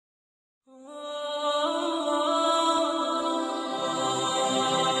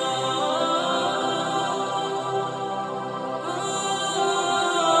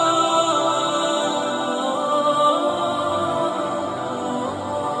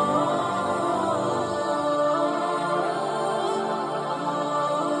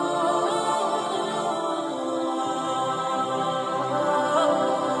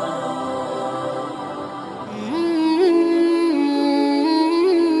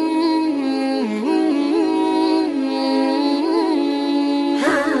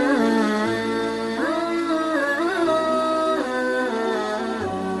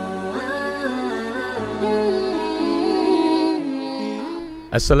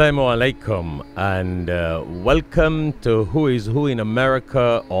Assalamu alaikum and welcome to Who is Who in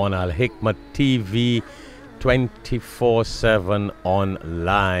America on Alhikmat TV 24/7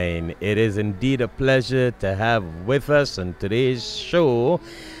 online. It is indeed a pleasure to have with us on today's show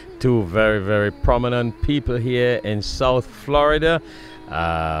two very, very prominent people here in South Florida.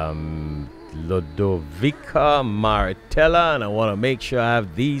 Ludovica Martella, and I want to make sure I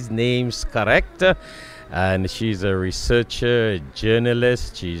have these names correct. And she's a researcher, a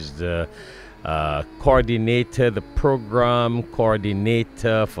journalist. She's the coordinator, the program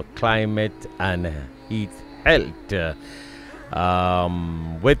coordinator for climate and heat health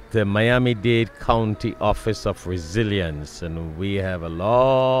with the Miami-Dade County Office of Resilience. And we have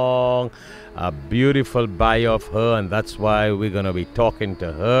a beautiful bio of her, and that's why we're going to be talking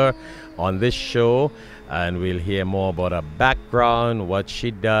to her on this show. And we'll hear more about her background, what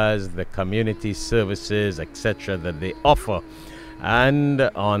she does, the community services, etc. that they offer. And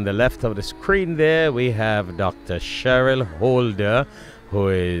on the left of the screen there, we have Dr. Cheryl Holder, who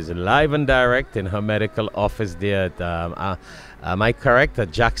is live and direct in her medical office there at, am I correct,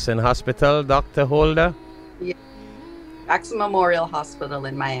 at Jackson Hospital, Dr. Holder? Yeah. Jackson Memorial Hospital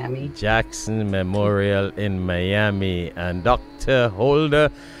in Miami. Jackson Memorial in Miami. And Dr. Holder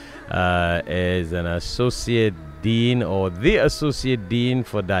is an associate dean, or the associate dean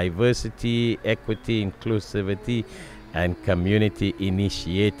for diversity, equity, inclusivity, and community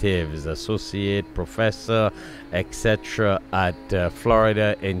initiatives, associate professor, etc. at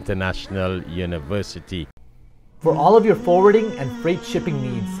Florida International University. For all of your forwarding and freight shipping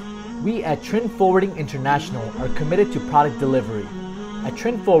needs, we at Trin Forwarding International are committed to product delivery. At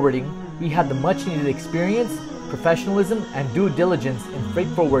Trin Forwarding, we have the much needed experience, professionalism, and due diligence in freight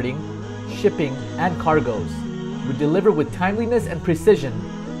forwarding, shipping, and cargoes. We deliver with timeliness and precision.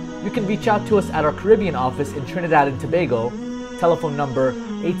 You can reach out to us at our Caribbean office in Trinidad and Tobago, telephone number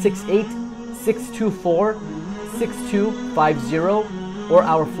 868-624-6250, or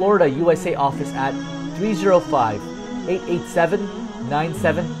our Florida USA office at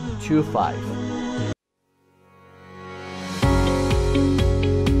 305-887-9725.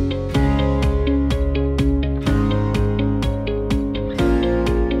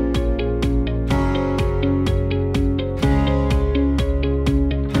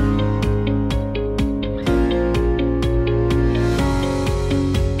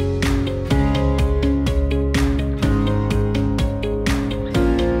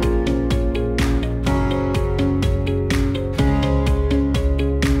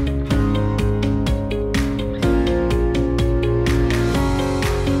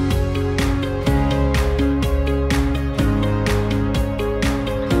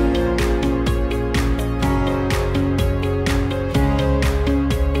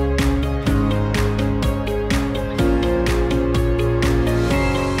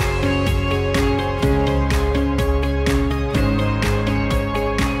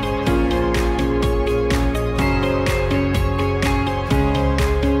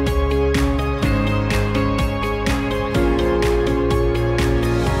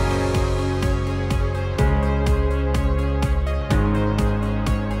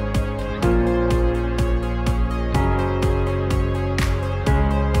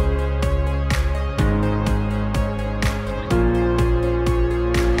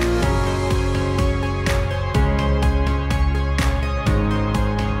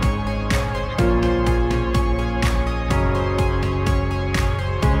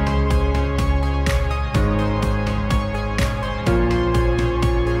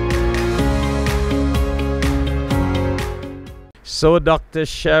 So, Dr.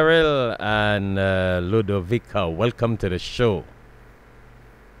 Cheryl and Ludovica, welcome to the show.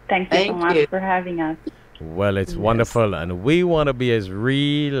 Thank you so much for having us. Well, it's wonderful, and we want to be as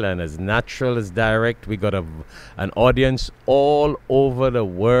real and as natural as direct. We got an audience all over the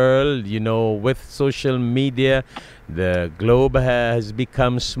world. You know, with social media, the globe has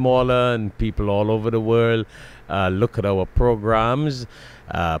become smaller, and people all over the world look at our programs.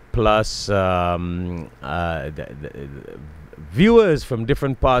 Plus, viewers from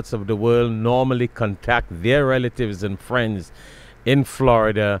different parts of the world normally contact their relatives and friends in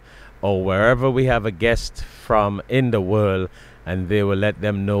Florida or wherever we have a guest from in the world, and they will let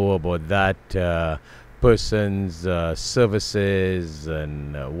them know about that person's services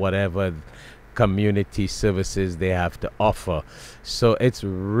and whatever community services they have to offer. So it's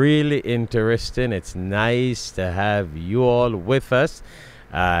really interesting. It's nice to have you all with us.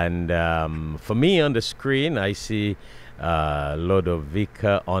 And for me on the screen, I see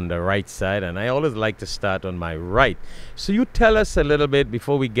Ludovica on the right side, and I always like to start on my right. So you tell us a little bit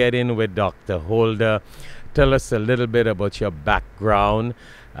before we get in with Dr. Holder. tell us a little bit about your background,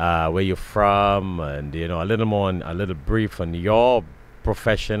 where you're from, and a little more, a little brief on your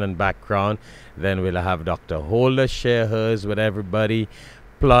profession and background. Then we'll have Dr. Holder share hers with everybody.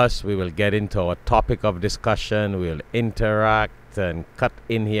 Plus, we will get into our topic of discussion. We'll interact and cut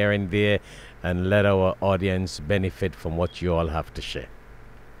in here and there and let our audience benefit from what you all have to share.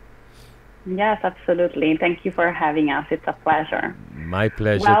 Yes, absolutely. Thank you for having us. It's a pleasure. My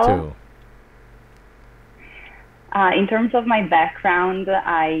pleasure, too. In terms of my background,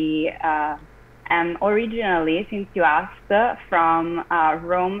 I am originally, since you asked, from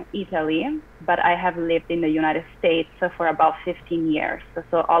Rome, Italy, but I have lived in the United States for about 15 years.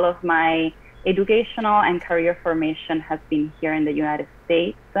 So all of my educational and career formation has been here in the United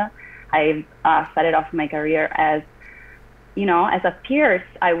States. I've started off my career as, as a peer,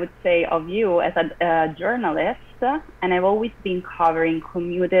 I would say, of you as a journalist, and I've always been covering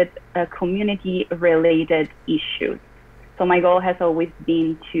community-related issues. So my goal has always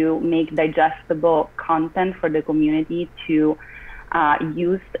been to make digestible content for the community to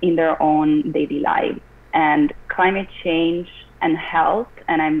use in their own daily lives. And climate change and health,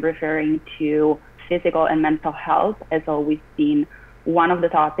 and I'm referring to physical and mental health, has always been one of the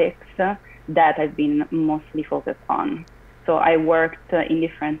topics that I've been mostly focused on. So I worked in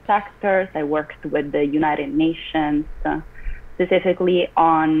different sectors. I worked with the United Nations, specifically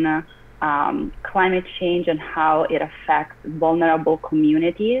on climate change and how it affects vulnerable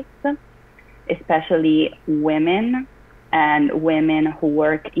communities, especially women and women who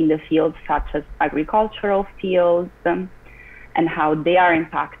work in the fields such as agricultural fields, and how they are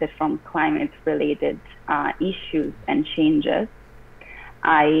impacted from climate-related issues and changes.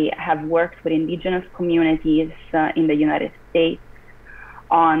 I have worked with indigenous communities in the United States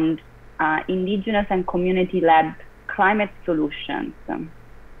on indigenous and community-led climate solutions.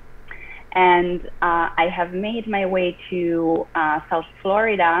 And I have made my way to South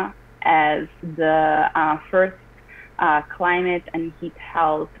Florida as the first climate and heat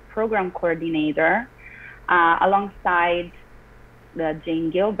health program coordinator, alongside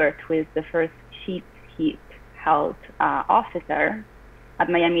Jane Gilbert, who is the first chief heat health officer at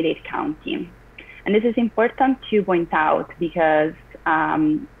Miami-Dade County. And this is important to point out because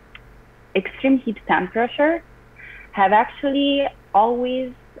extreme heat temperatures have actually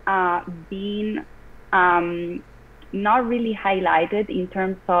always been not really highlighted in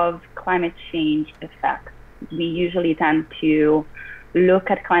terms of climate change effects. We usually tend to look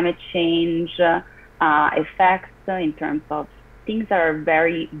at climate change effects in terms of things that are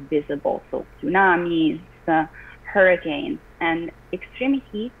very visible, so tsunamis, hurricanes, and extreme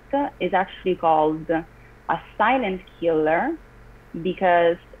heat is actually called a silent killer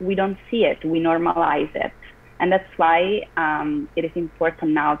because we don't see it, we normalize it. And that's why it is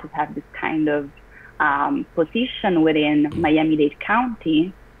important now to have this kind of position within Miami-Dade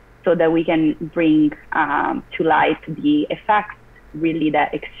County so that we can bring to light the effects really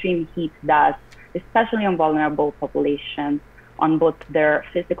that extreme heat does, especially on vulnerable populations, on both their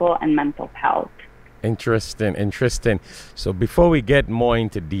physical and mental health. Interesting, interesting. So before we get more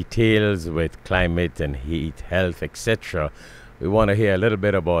into details with climate and heat, health, etc., we want to hear a little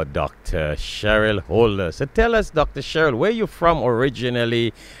bit about Dr. Cheryl Holder. So tell us, Dr. Cheryl, where you from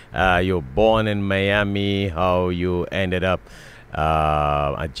originally? You were born in Miami, how you ended up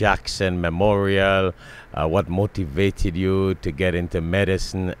at Jackson Memorial, what motivated you to get into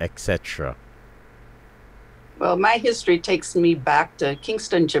medicine, etc.? Well, my history takes me back to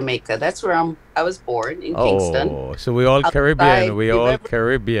Kingston, Jamaica. That's where I was born, in Kingston. Oh, so we all Caribbean. We all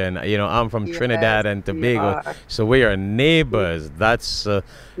Caribbean. I'm from Trinidad and Tobago. So we are neighbors. That's a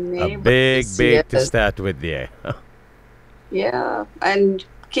big to start with there. Yeah, and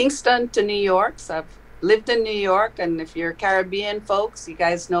Kingston to New York. So I've lived in New York, and if you're Caribbean folks, you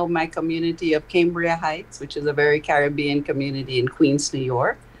guys know my community of Cambria Heights, which is a very Caribbean community in Queens, New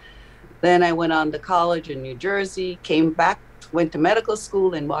York. Then I went on to college in New Jersey, came back, went to medical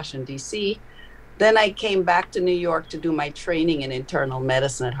school in Washington, D.C. Then I came back to New York to do my training in internal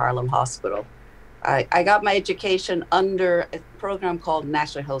medicine at Harlem Hospital. I got my education under a program called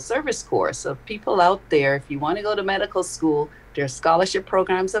National Health Service Corps. So people out there, if you want to go to medical school, there are scholarship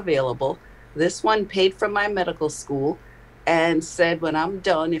programs available. This one paid for my medical school and said when I'm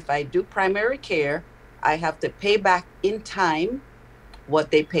done, if I do primary care, I have to pay back in time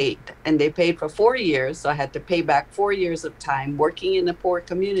what they paid. And they paid for 4 years, so I had to pay back 4 years of time working in a poor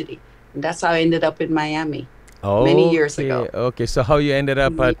community. And that's how I ended up in Miami many years ago. Okay, so how you ended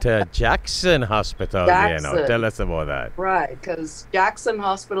up at Jackson Hospital? Now, tell us about that. Right, because Jackson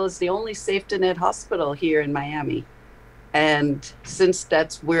Hospital is the only safety net hospital here in Miami. And since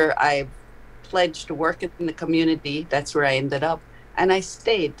that's where I've pledged to work in the community. That's where I ended up. And I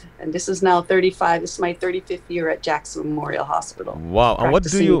stayed. And this is now 35. This is my 35th year at Jackson Memorial Hospital. Wow. And what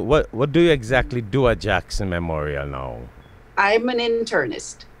do you exactly do at Jackson Memorial now? I'm an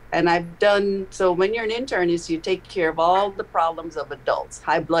internist. And I've done, so when you're an internist, you take care of all the problems of adults,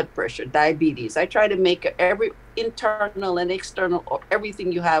 high blood pressure, diabetes. I try to make every internal and external, or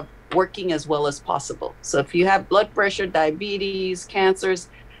everything you have working as well as possible. So if you have blood pressure, diabetes, cancers,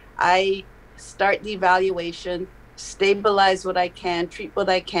 I start the evaluation, stabilize what I can, treat what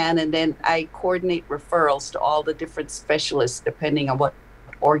I can, and then I coordinate referrals to all the different specialists depending on what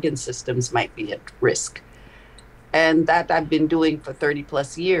organ systems might be at risk. And that I've been doing for 30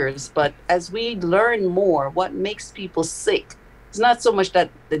 plus years. But as we learn more, what makes people sick, it's not so much that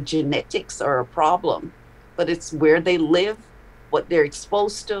the genetics are a problem, but it's where they live, what they're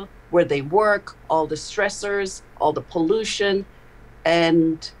exposed to, where they work, all the stressors, all the pollution,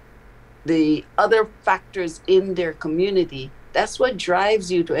 and the other factors in their community. That's what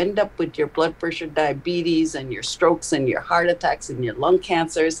drives you to end up with your blood pressure, diabetes, and your strokes, and your heart attacks, and your lung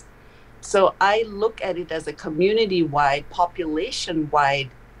cancers. So I look at it as a community-wide, population-wide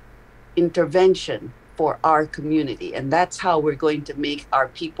intervention for our community. And that's how we're going to make our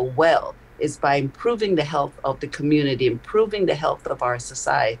people well, is by improving the health of the community, improving the health of our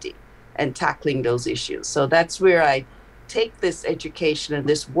society, and tackling those issues. So that's where I take this education and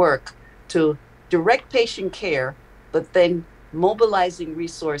this work to direct patient care, but then mobilizing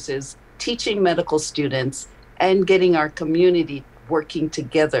resources, teaching medical students, and getting our community working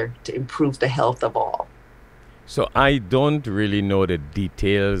together to improve the health of all. So I don't really know the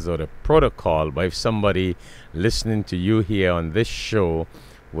details or the protocol, but if somebody listening to you here on this show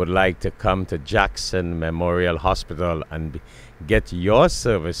would like to come to Jackson Memorial Hospital and get your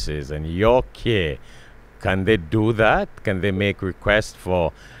services and your care, can they do that? Can they make requests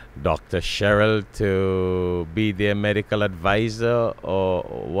for Dr. Cheryl to be their medical advisor or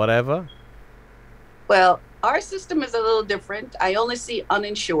whatever? Well, our system is a little different. I only see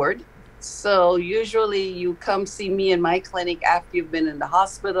uninsured. So usually you come see me in my clinic after you've been in the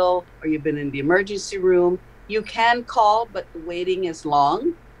hospital or you've been in the emergency room. You can call, but the waiting is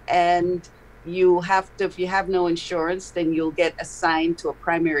long. And you have to, if you have no insurance, then you'll get assigned to a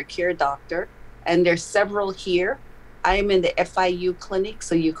primary care doctor. And there's several here. I'm in the FIU clinic,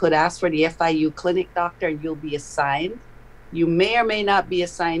 so you could ask for the FIU clinic doctor and you'll be assigned. You may or may not be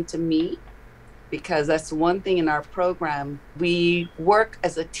assigned to me, because that's one thing in our program. We work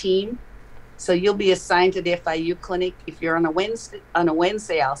as a team. So you'll be assigned to the FIU clinic. If you're on a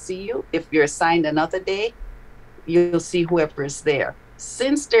Wednesday, I'll see you. If you're assigned another day, you'll see whoever is there.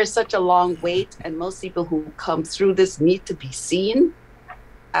 Since there's such a long wait and most people who come through this need to be seen,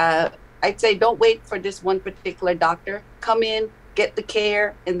 I'd say don't wait for this one particular doctor. Come in, get the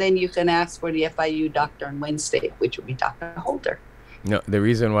care, and then you can ask for the FIU doctor on Wednesday, which will be Dr. Holder. No, the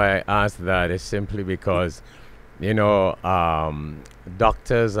reason why I asked that is simply because, you know,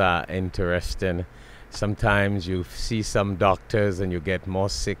 doctors are interesting. Sometimes you see some doctors and you get more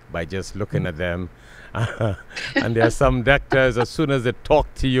sick by just looking at them. And there are some doctors, as soon as they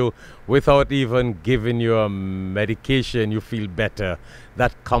talk to you without even giving you a medication, you feel better.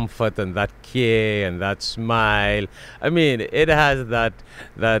 That comfort and that care and that smile. I mean, it has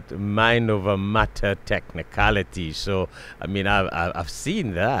that mind over matter technicality. So, I mean, I've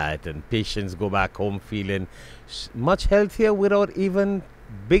seen that, and patients go back home feeling much healthier without even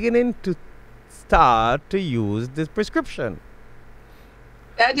beginning to start to use this prescription.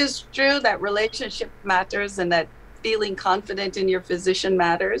 That is true. That relationship matters, and that feeling confident in your physician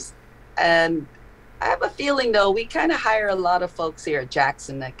matters. And I have a feeling, though, we kind of hire a lot of folks here at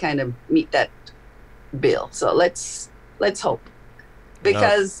Jackson that kind of meet that bill. So let's hope,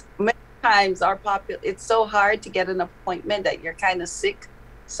 because many times it's so hard to get an appointment that you're kind of sick.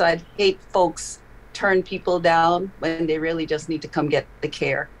 So I'd hate folks turn people down when they really just need to come get the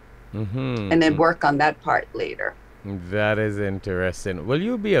care, and then work on that part later. That is interesting. Well,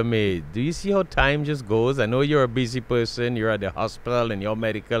 you'll be amazed. Do you see how time just goes? I know you're a busy person. You're at the hospital in your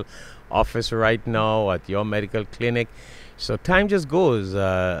medical office right now, at your medical clinic. So time just goes.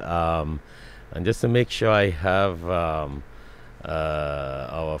 And just to make sure I have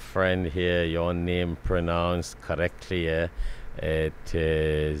our friend here, your name pronounced correctly, it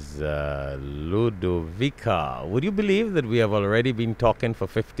is Ludovica. Would you believe that we have already been talking for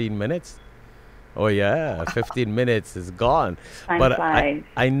 15 minutes? Oh yeah, 15 minutes is gone. Time But flies.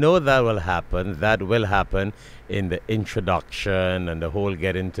 I know that will happen. That will happen in the introduction and the whole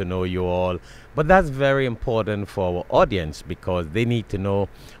getting to know you all. But that's very important for our audience because they need to know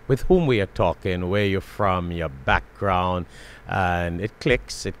with whom we are talking, where you're from, your background, and it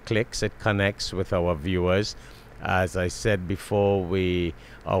clicks, it connects with our viewers. As I said before,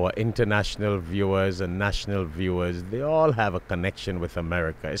 our international viewers and national viewers, they all have a connection with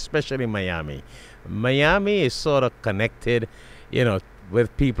America, especially Miami. Miami is sort of connected,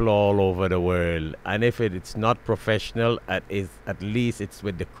 with people all over the world. And if it's not professional, at least it's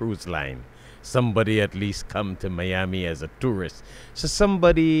with the cruise line. Somebody at least come to Miami as a tourist. So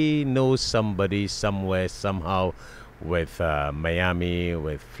somebody knows somebody somewhere, somehow, with Miami,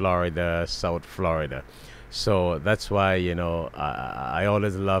 with Florida, South Florida. So that's why, I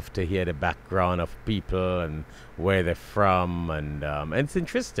always love to hear the background of people and where they're from. And it's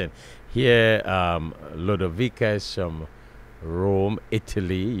interesting. Here, Ludovica is from Rome,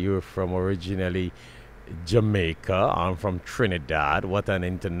 Italy. You're from originally Jamaica. I'm from Trinidad. What an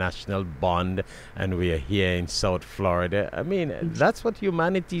international bond. And we are here in South Florida. I mean, that's what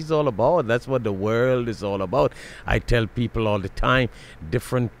humanity is all about. That's what the world is all about. I tell people all the time,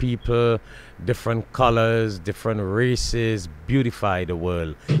 different people, different colors, different races beautify the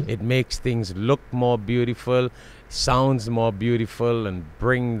world. It makes things look more beautiful, sounds more beautiful, and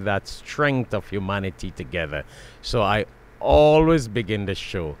bring that strength of humanity together. So I always begin the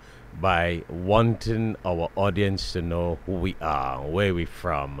show by wanting our audience to know who we are, where we're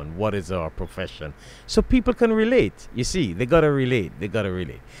from, and what is our profession, so people can relate. You see, they gotta relate.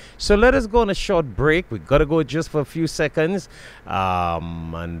 So let us go on a short break. We gotta go just for a few seconds,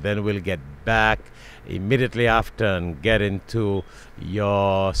 and then we'll get back immediately after and get into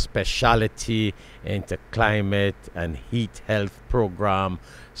your specialty into climate and heat health program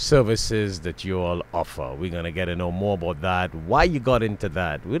services that you all offer. We're going to get to know more about that, why you got into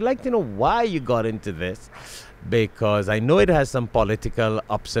that. We'd like to know why you got into this, because I know it has some political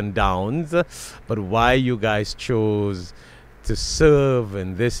ups and downs, but why you guys chose to serve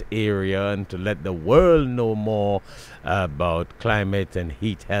in this area and to let the world know more about climate and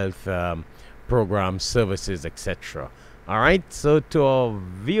heat health programs, services, etc. All right, so to our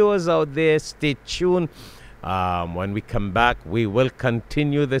viewers out there, stay tuned. When we come back, we will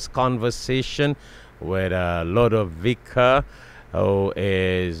continue this conversation with Ludovica, who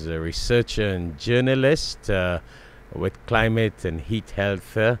is a researcher and journalist with climate and heat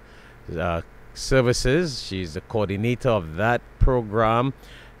health services. She's the coordinator of that program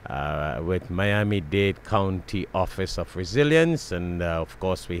with Miami-Dade County Office of Resilience. And of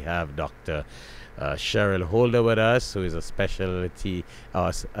course, we have Dr. Cheryl Holder with us, who is a specialist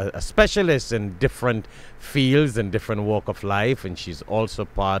in different fields and different walk of life, and she's also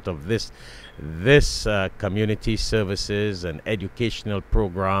part of this community services and educational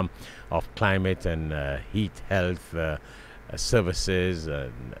program of climate and heat health services,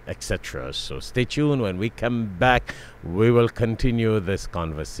 and etc. So stay tuned. When we come back, we will continue this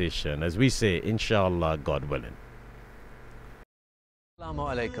conversation, as we say, inshallah, God willing. Assalamu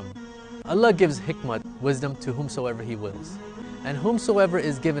alaikum. Allah gives hikmat, wisdom, to whomsoever He wills. And whomsoever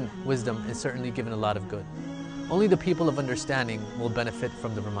is given wisdom is certainly given a lot of good. Only the people of understanding will benefit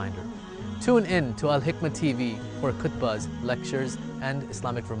from the reminder. Tune in to alhikmattv for khutbahs, lectures, and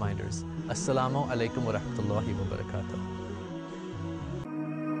Islamic reminders. Assalamu alaikum wa rahmatullahi wa barakatuh.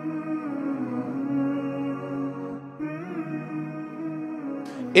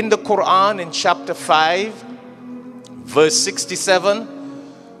 In the Quran, in chapter 5, verse 67,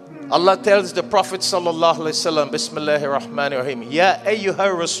 Allah tells the Prophet sallallahu alaihi wasallam, Bismillahir Rahmanir Rahim, Ya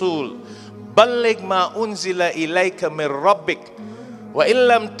ayyuhar Rasul, balligh ma unzila ilayka min rabbik, wa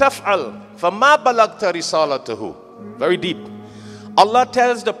illam taf'al, fama balagta risalatahu. Very deep. Allah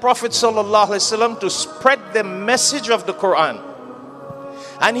tells the Prophet sallallahu alaihi wasallam to spread the message of the Quran.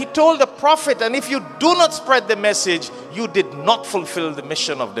 And he told the Prophet, and if you do not spread the message, you did not fulfill the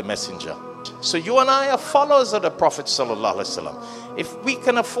mission of the messenger. So you and I are followers of the Prophet sallallahu alaihi wasallam. If we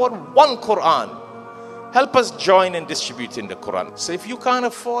can afford one Quran, help us join in distributing the Quran. So if you can't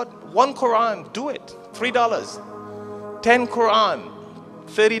afford one Quran, do it. $3. 10 Quran,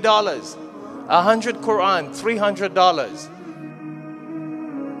 $30. 100 Quran, $300.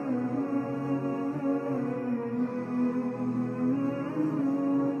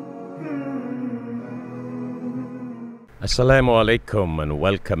 Assalamu alaikum and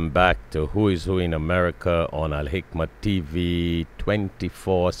welcome back to Who is Who in America on Alhikmat TV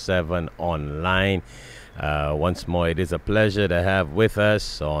 24/7 online. Once more, it is a pleasure to have with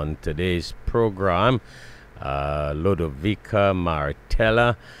us on today's program Ludovica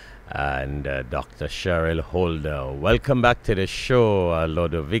Martella, and Dr. Cheryl Holder. Welcome back to the show,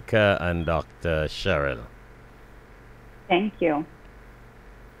 Lodovica and Dr. Cheryl. Thank you.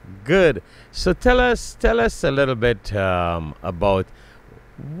 Good. So tell us a little bit about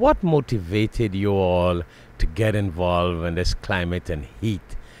what motivated you all to get involved in this climate and heat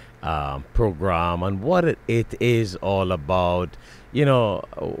program, and what it is all about. You know,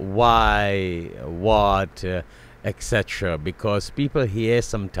 why, what, etc. Because people hear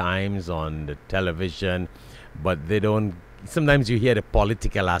sometimes on the television, but they don't. Sometimes you hear the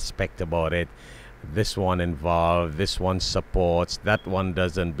political aspect about it. This one involved, this one supports, that one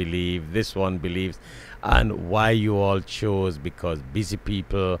doesn't believe, this one believes. And why you all chose, because busy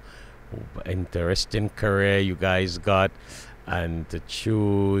people, interesting career you guys got, and to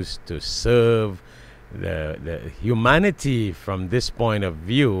choose to serve the humanity from this point of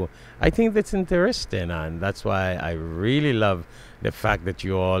view, I think that's interesting, and that's why I really love the fact that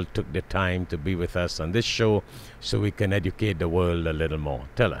you all took the time to be with us on this show so we can educate the world a little more.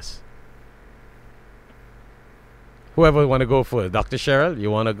 Tell us. Whoever want to go first. Dr. Cheryl, you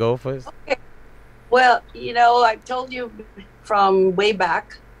want to go first? Okay. Well, you know, I told you from way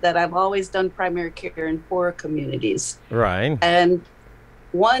back that I've always done primary care in poorer communities. Right. And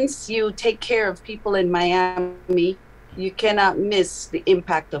once you take care of people in Miami, you cannot miss the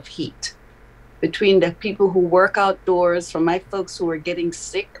impact of heat. Between the people who work outdoors, from my folks who were getting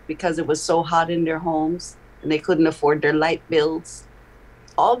sick because it was so hot in their homes and they couldn't afford their light bills,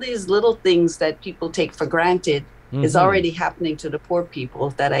 all these little things that people take for granted is already happening to the poor people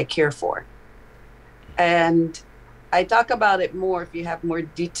that I care for. And I talk about it more if you have more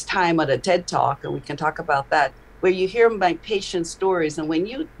time at a TED Talk, and we can talk about that, where you hear my patient stories. And when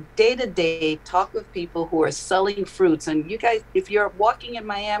you day to day talk with people who are selling fruits, and you guys, if you're walking in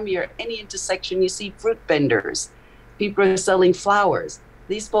Miami or any intersection, you see fruit vendors, people are selling flowers.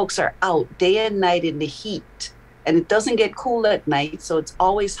 These folks are out day and night in the heat, and it doesn't get cool at night, so it's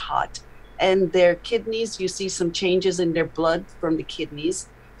always hot. And their kidneys, you see some changes in their blood from the kidneys.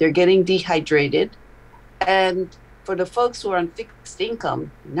 They're getting dehydrated. And for the folks who are on fixed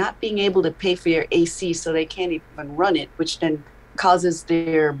income, not being able to pay for your AC, so they can't even run it, which then causes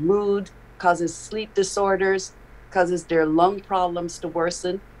their mood, causes sleep disorders, causes their lung problems to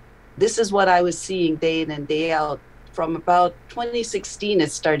worsen. This is what I was seeing day in and day out. From about 2016, it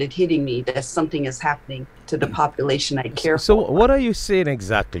started hitting me that something is happening to the population I care for. So what are you saying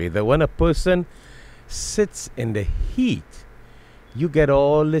exactly? That when a person sits in the heat, you get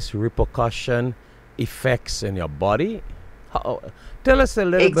all this repercussion effects in your body? Tell us a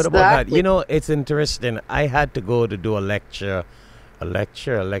little bit about that. You know, it's interesting. I had to go to do a lecture.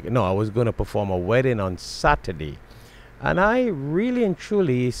 No, I was going to perform a wedding on Saturday. And I really and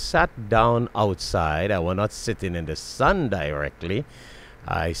truly sat down outside. I was not sitting in the sun directly.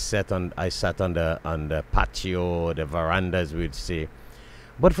 I sat on the patio, the veranda, as we'd say.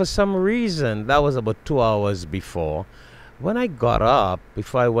 But for some reason, that was about 2 hours before. When I got up,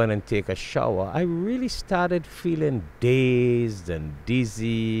 before I went and take a shower, I really started feeling dazed and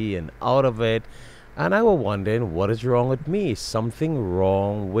dizzy and out of it. And I was wondering, what is wrong with me? Is something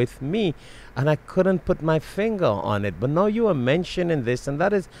wrong with me? And I couldn't put my finger on it. But now you are mentioning this, and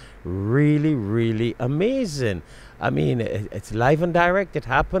that is really, really amazing. I mean, it's live and direct. It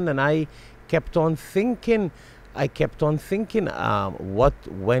happened, and I kept on thinking. What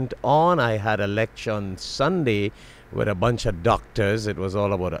went on. I had a lecture on Sunday with a bunch of doctors. It was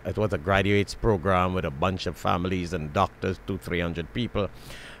all about, it was a graduates program with a bunch of families and doctors, 200-300 people.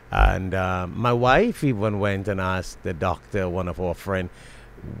 And my wife even went and asked the doctor, one of our friends,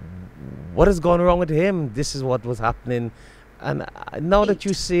 what is going wrong with him? This is what was happening. And now that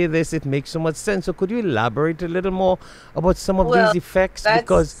you say this, it makes so much sense. So could you elaborate a little more about some of these effects?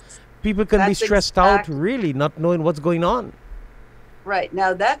 Because people can be stressed out, really, not knowing what's going on. Right.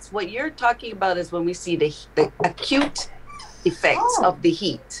 Now, that's what you're talking about, is when we see the acute effects of the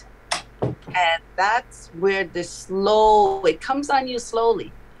heat. And that's where it comes on you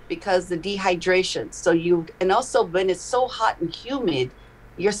slowly because the dehydration. So and also when it's so hot and humid,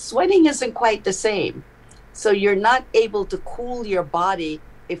 your sweating isn't quite the same. So you're not able to cool your body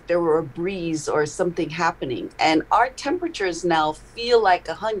if there were a breeze or something happening. And our temperatures now feel like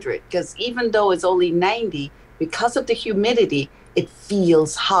 100, because even though it's only 90, because of the humidity, it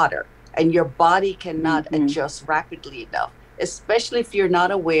feels hotter and your body cannot adjust rapidly enough, especially if you're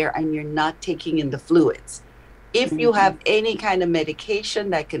not aware and you're not taking in the fluids. If you have any kind of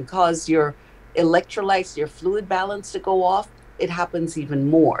medication that can cause your electrolytes, your fluid balance to go off, it happens even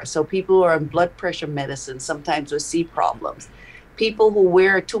more. So people who are on blood pressure medicine sometimes will see problems. People who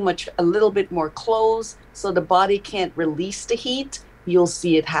wear a little bit more clothes, so the body can't release the heat, you'll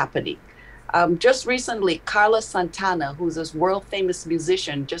see it happening. Just recently, Carlos Santana, who's this world famous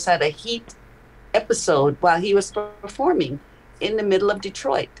musician, just had a heat episode while he was performing in the middle of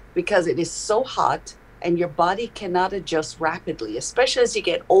Detroit because it is so hot and your body cannot adjust rapidly, especially as you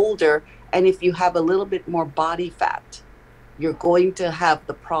get older. And if you have a little bit more body fat, you're going to have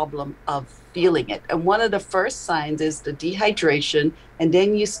the problem of feeling it. And one of the first signs is the dehydration. And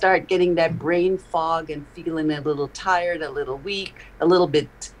then you start getting that brain fog and feeling a little tired, a little weak, a little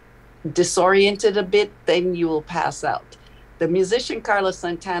bit disoriented a bit, then you will pass out. The musician Carlos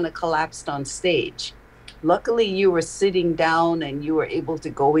Santana collapsed on stage. Luckily, you were sitting down and you were able to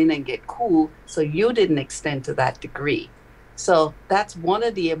go in and get cool, so you didn't extend to that degree. So that's one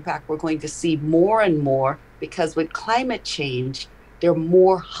of the impact we're going to see more and more, because with climate change, there are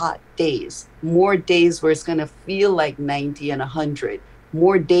more hot days, more days where it's going to feel like 90 and 100,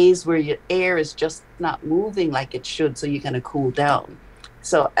 more days where your air is just not moving like it should, so you're going to cool down.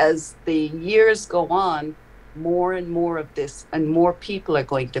 So as the years go on, more and more of this and more people are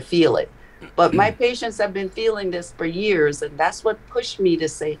going to feel it. But my patients have been feeling this for years, and that's what pushed me to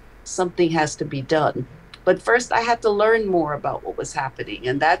say something has to be done. But first I had to learn more about what was happening,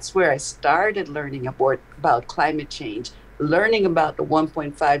 and that's where I started learning about climate change, learning about the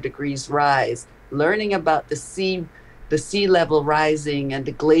 1.5 degrees rise, learning about the sea level rising and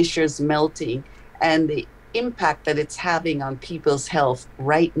the glaciers melting, and the impact that it's having on people's health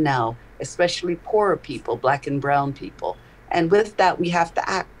right now, especially poorer people, Black and brown people. And with that, we have to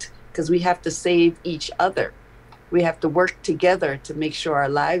act, because we have to save each other. We have to work together to make sure our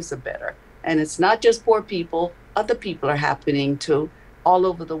lives are better. And it's not just poor people, other people are happening too, all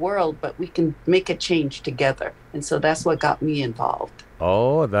over the world, but we can make a change together. And so that's what got me involved.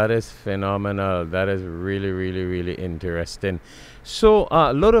 Oh, that is phenomenal. That is really, really, really interesting. So,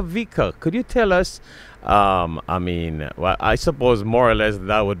 Ludovica, could you tell us, well, I suppose more or less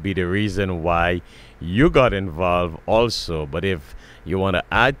that would be the reason why you got involved also. But if you want to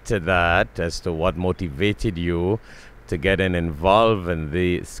add to that as to what motivated you to get involved in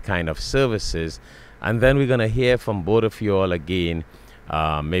these kind of services, and then we're going to hear from both of you all again,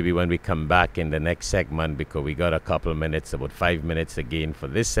 maybe when we come back in the next segment, because we got a couple of minutes, about 5 minutes again for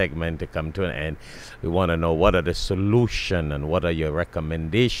this segment to come to an end. We want to know what are the solution and what are your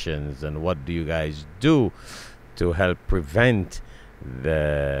recommendations and what do you guys do to help prevent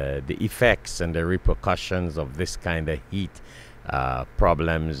the effects and the repercussions of this kind of heat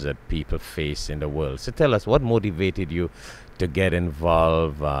problems that people face in the world. So tell us, what motivated you to get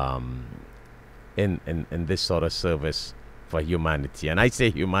involved in this sort of service for humanity? And I say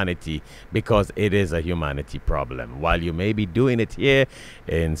humanity because it is a humanity problem. While you may be doing it here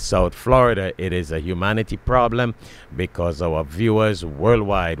in South Florida, it is a humanity problem because our viewers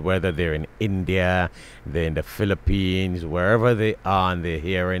worldwide, whether they're in India, they're in the Philippines, wherever they are, and they're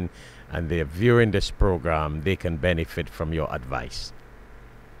hearing and they're viewing this program, they can benefit from your advice.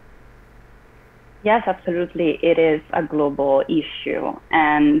 Yes, absolutely. It is a global issue.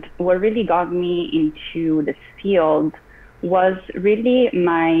 And what really got me into this field was really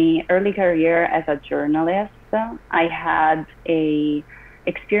my early career as a journalist. I had a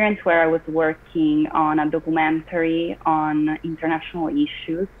experience where I was working on a documentary on international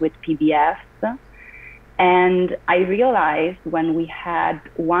issues with PBS. And I realized when we had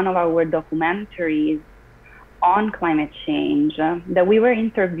one of our documentaries on climate change that we were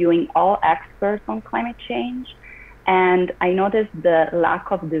interviewing all experts on climate change. And I noticed the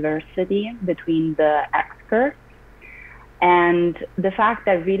lack of diversity between the experts and the fact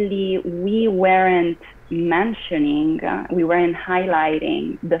that really we weren't mentioning, we weren't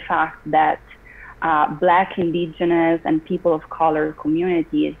highlighting the fact that Black, Indigenous, and people of color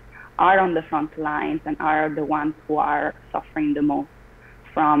communities are on the front lines and are the ones who are suffering the most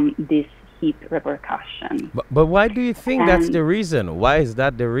from this heat repercussion. But why do you think that's the reason? Why is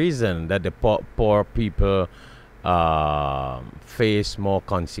that the reason that the poor people face more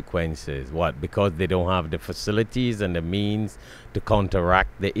consequences? What, because they don't have the facilities and the means to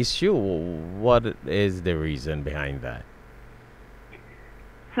counteract the issue? What is the reason behind that?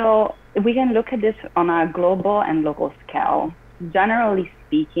 So we can look at this on a global and local scale. Generally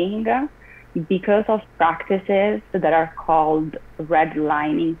speaking, because of practices that are called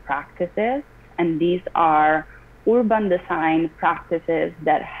redlining practices, and these are urban design practices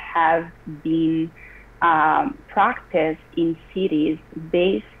that have been practiced in cities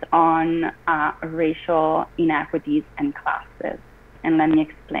based on racial inequities and classes. And let me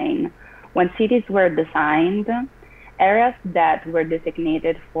explain. When cities were designed, areas that were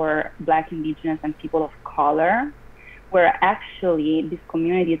designated for Black, Indigenous, and people of color these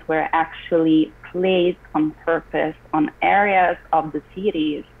communities were actually placed on purpose on areas of the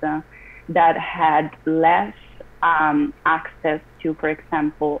cities that had less access to, for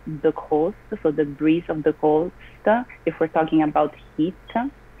example, the coast, so the breeze of the coast, if we're talking about heat,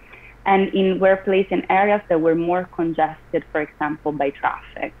 and were placed in areas that were more congested, for example, by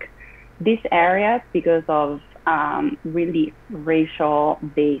traffic. These areas, because of really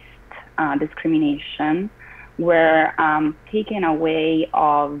racial-based discrimination, were taken away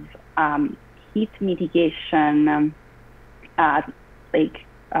of heat mitigation,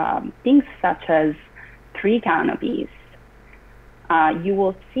 things such as tree canopies. You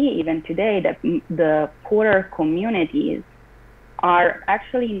will see even today that the poorer communities are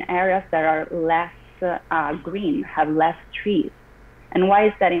actually in areas that are less green, have less trees. And why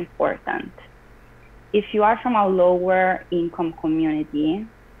is that important? If you are from a lower income community,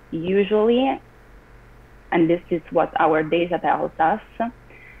 usually, and this is what our data tells us,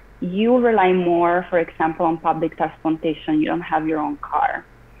 you rely more, for example, on public transportation. You don't have your own car.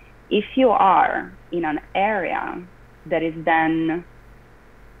 If you are in an area that is then,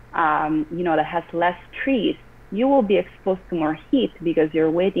 that has less trees, you will be exposed to more heat because you're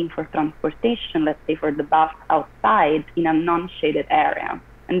waiting for transportation, let's say for the bus outside in a non-shaded area.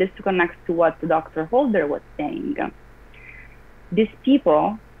 And this connects to what Dr. Holder was saying. These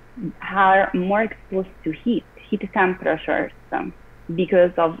people are more exposed to heat temperatures,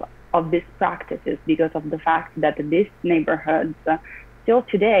 because of these practices, because of the fact that these neighborhoods still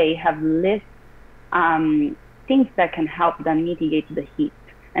today have less things that can help them mitigate the heat.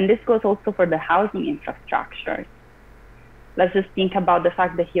 And this goes also for the housing infrastructures. Let's just think about the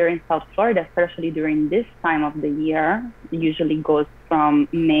fact that here in South Florida, especially during this time of the year, it usually goes from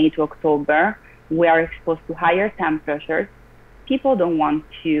May to October, we are exposed to higher temperatures. People don't want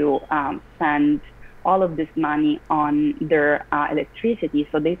to spend all of this money on their electricity,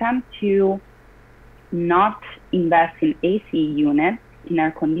 so they tend to not invest in AC units, in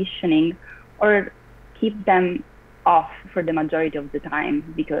air conditioning, or keep them off for the majority of the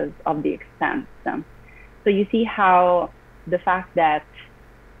time because of the expense. So you see how the fact that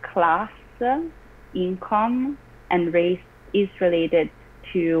class, income, and race is related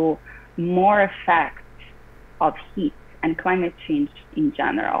to more effects of heat and climate change in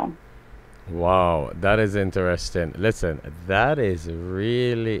general. Wow, that is interesting. Listen, that is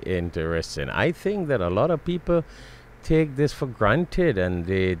really interesting. I think that a lot of people take this for granted and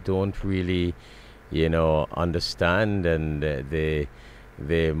they don't really, understand, and they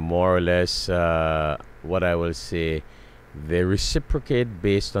more or less, what I will say, they reciprocate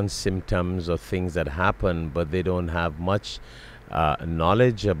based on symptoms or things that happen, but they don't have much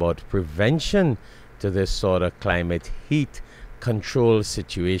knowledge about prevention to this sort of climate heat control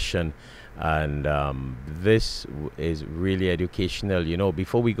situation. And this is really educational.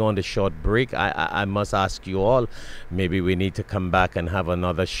 Before we go on the short break, I must ask you all, maybe we need to come back and have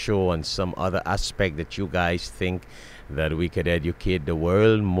another show on some other aspect that you guys think that we could educate the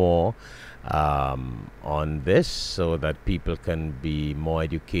world more on this, so that people can be more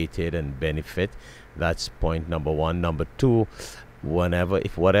educated and benefit. That's point number one. Number two, whatever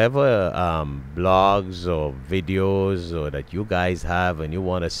blogs or videos or that you guys have and you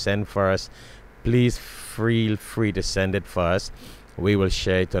want to send for us, please feel free to send it for us. We will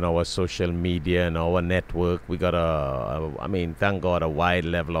share it on our social media and our network. We got thank God, a wide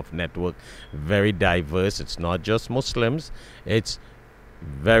level of network, very diverse. It's not just Muslims, it's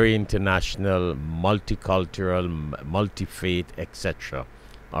very international, multicultural, multi-faith, etc.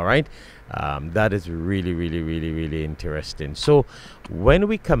 All right. That is really, really, really, really interesting. So when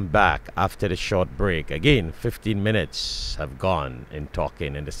we come back after the short break, again, 15 minutes have gone in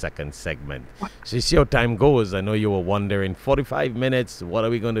talking in the second segment. So you see how time goes. I know you were wondering, 45 minutes, what are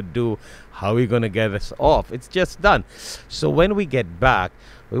we going to do? How are we going to get this off? It's just done. So when we get back,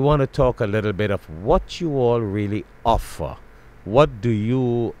 we want to talk a little bit of what you all really offer. What do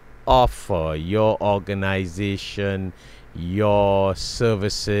you offer, your organization, your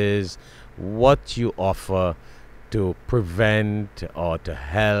services, what you offer to prevent or to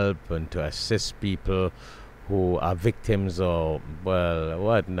help and to assist people who are victims of, I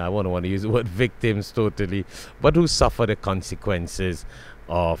wouldn't want to use the word victims totally, but who suffer the consequences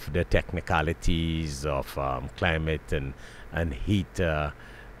of the technicalities of climate and heat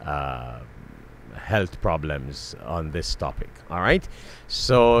health problems on this topic. All right,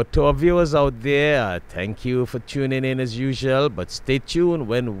 so to our viewers out there, thank you for tuning in as usual, but stay tuned.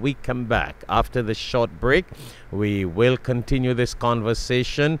 When we come back after the short break, we will continue this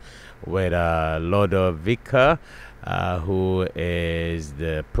conversation with Lodovica who is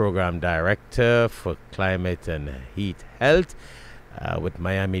the program director for climate and heat health with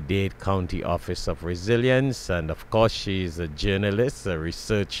Miami-Dade County Office of Resilience. And of course, she's a journalist, a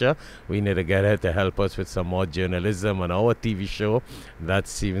researcher. We need to get her to help us with some more journalism on our TV show. That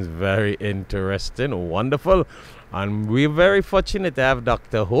seems very interesting, wonderful. And we're very fortunate to have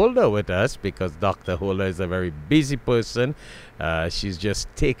Dr. Holder with us, because Dr. Holder is a very busy person. She's just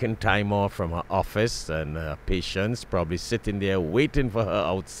taken time off from her office, and her patients probably sitting there waiting for her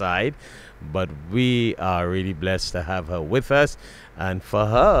outside. But we are really blessed to have her with us, and for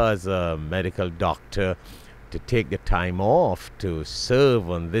her as a medical doctor to take the time off to serve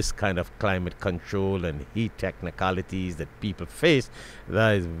on this kind of climate control and heat technicalities that people face,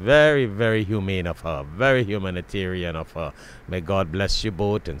 that is very, very humane of her, very humanitarian of her. May God bless you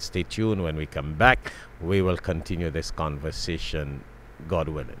both, and stay tuned. When we come back, we will continue this conversation, God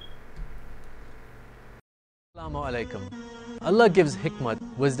willing. Assalamu alaikum. Allah gives hikmat,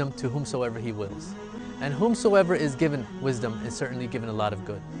 wisdom, to whomsoever He wills. And whomsoever is given wisdom is certainly given a lot of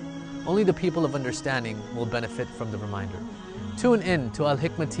good. Only the people of understanding will benefit from the reminder. Tune in to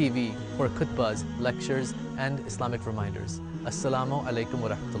Alhikmat TV for khutbahs, lectures, and Islamic reminders. Assalamu alaikum wa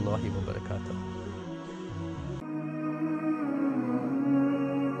rahmatullahi wa barakatuh.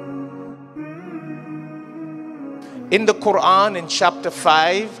 In the Quran, in chapter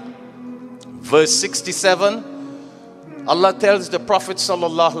 5, verse 67, Allah tells the Prophet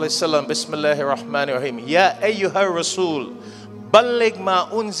sallallahu alaihi wasallam, Bismillahir Rahmanir Rahim, Ya ayyuhar Rasul, balligh ma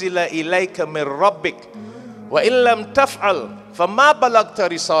unzila ilayka min rabbik, wa illam taf'al, fama balagta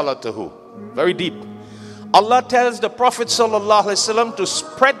risalatahu. Very deep. Allah tells the Prophet sallallahu alaihi wasallam to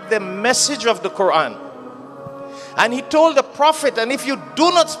spread the message of the Quran. And He told the Prophet, and if you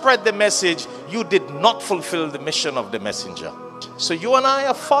do not spread the message, you did not fulfill the mission of the messenger. So you and I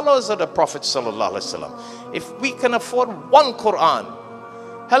are followers of the Prophet sallallahu alaihi wasallam. If we can afford one Quran,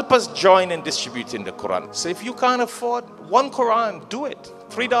 help us join in distributing the Quran. So if you can't afford one Quran, do it.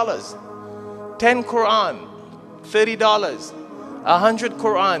 $3. 10 Quran, $30. 100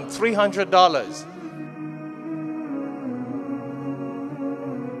 Quran, $300.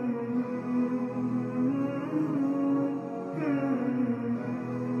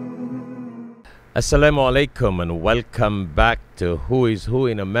 Assalamu alaikum, and welcome back to Who is Who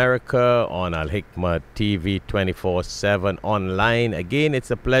in America on Alhikmat TV 24/7 online. Again,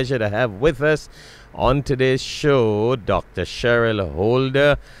 it's a pleasure to have with us on today's show Dr. Cheryl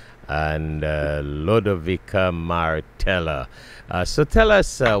Holder and Lodovica Martella. So tell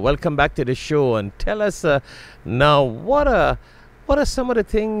us, welcome back to the show, and tell us now what are some of the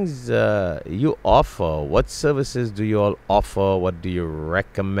things you offer? What services do you all offer? What do you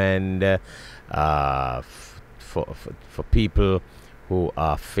recommend for people who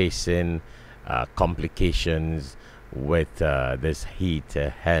are facing complications with this heat,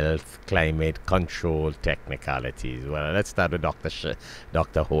 health, climate control technicalities? Well, let's start with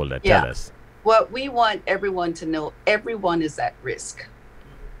Dr. Holder. Tell us. What we want everyone to know, everyone is at risk.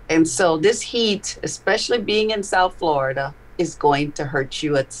 And so this heat, especially being in South Florida, is going to hurt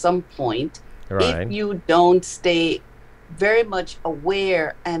you at some point if you don't stay very much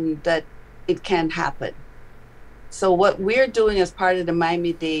aware and that it can happen. So what we're doing as part of the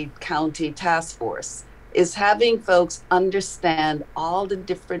Miami-Dade County Task Force is having folks understand all the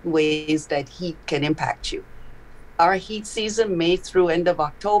different ways that heat can impact you. Our heat season, May through end of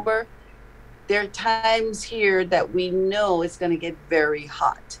October, there are times here that we know it's going to get very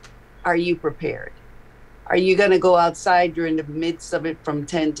hot. Are you prepared? Are you going to go outside during the midst of it from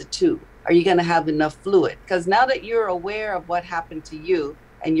 10 to 2? Are you going to have enough fluid? Because now that you're aware of what happened to you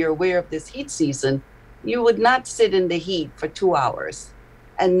and you're aware of this heat season, you would not sit in the heat for 2 hours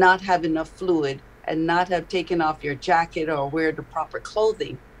and not have enough fluid and not have taken off your jacket or wear the proper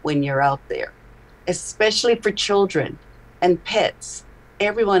clothing when you're out there, especially for children and pets.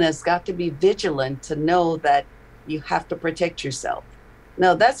 Everyone has got to be vigilant to know that you have to protect yourself.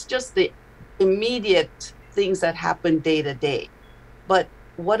 Now, that's just the immediate things that happen day to day. But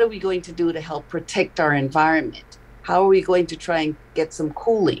what are we going to do to help protect our environment? How are we going to try and get some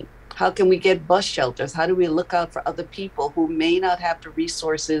cooling? How can we get bus shelters? How do we look out for other people who may not have the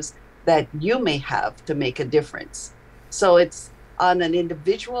resources that you may have to make a difference? So it's on an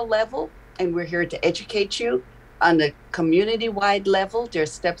individual level, and we're here to educate you. On a community-wide level, there are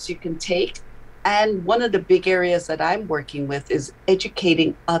steps you can take. And one of the big areas that I'm working with is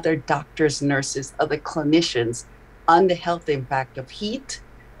educating other doctors, nurses, other clinicians on the health impact of heat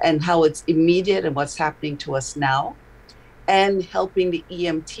and how it's immediate and what's happening to us now, and helping the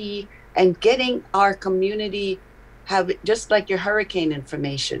EMT and getting our community have, just like your hurricane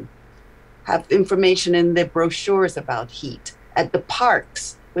information, have information in the brochures about heat. At the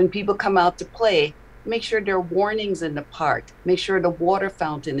parks, when people come out to play, make sure there are warnings in the park. Make sure the water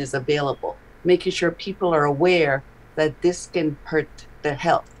fountain is available. Making sure people are aware that this can hurt their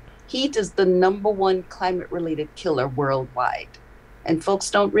health. Heat is the #1 climate-related killer worldwide. And folks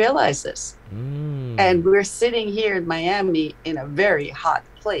don't realize this. And we're sitting here in Miami in a very hot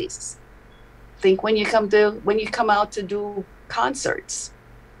place. Think when you come out to do concerts,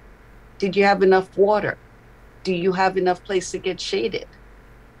 did you have enough water? Do you have enough place to get shaded?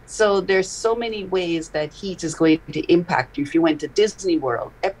 So there's so many ways that heat is going to impact you. If you went to Disney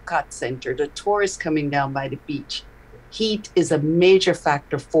World, Epcot Center, the tourists coming down by the beach, heat is a major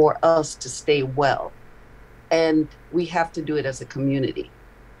factor for us to stay well. And we have to do it as a community.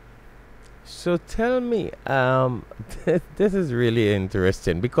 So tell me, this is really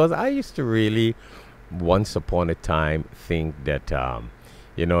interesting, because I used to really, once upon a time, think that,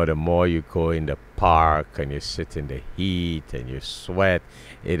 you know, the more you go in the park and you sit in the heat and you sweat,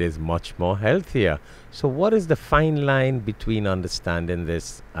 it is much more healthier. So what is the fine line between understanding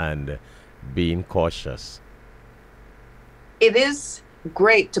this and being cautious? It is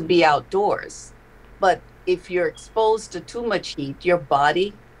great to be outdoors, but if you're exposed to too much heat, your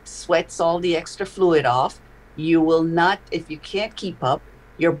body sweats all the extra fluid off. You will not, if you can't keep up,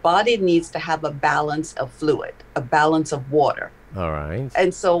 your body needs to have a balance of fluid, a balance of water. All right.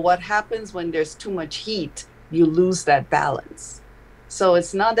 And so what happens when there's too much heat, you lose that balance. So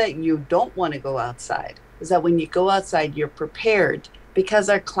it's not that you don't want to go outside. It's that when you go outside, you're prepared, because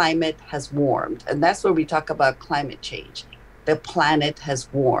our climate has warmed. And that's where we talk about climate change. The planet has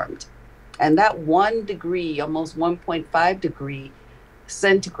warmed. And that 1 degree, almost 1.5 degree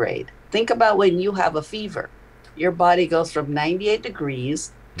centigrade, think about when you have a fever. Your body goes from 98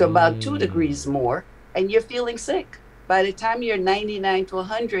 degrees to about 2 degrees more, and you're feeling sick. By the time you're 99 to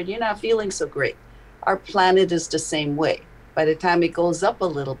 100, you're not feeling so great. Our planet is the same way. By the time it goes up a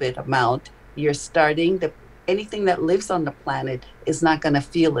little bit amount, you're starting to, anything that lives on the planet is not going to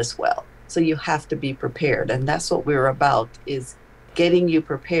feel as well. So you have to be prepared. And that's what we're about, is getting you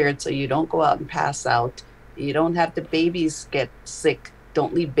prepared so you don't go out and pass out. You don't have the babies get sick.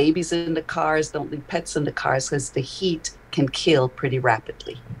 Don't leave babies in the cars. Don't leave pets in the cars, because the heat can kill pretty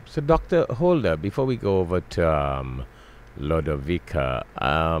rapidly. So Dr. Holder, before we go over to Lodovica,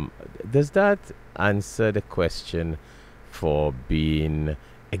 does that answer the question for being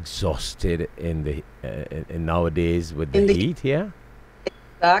exhausted in the nowadays with the heat here?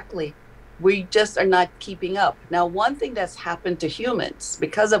 Exactly. We just are not keeping up. Now, one thing that's happened to humans,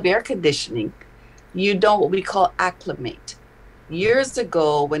 because of air conditioning, you don't what we call acclimate. Years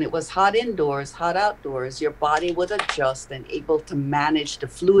ago, when it was hot indoors, hot outdoors, your body would adjust and able to manage the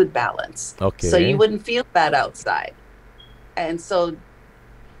fluid balance. Okay. So you wouldn't feel bad outside. And so,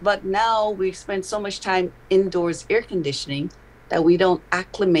 but now we've spent so much time indoors air conditioning that we don't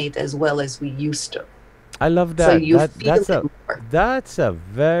acclimate as well as we used to. I love that. So you feel that's a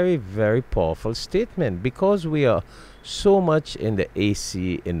very, very powerful statement, because we are so much in the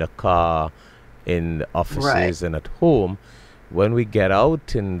AC, in the car, in the offices, and at home. When we get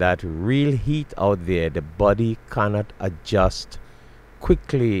out in that real heat out there, the body cannot adjust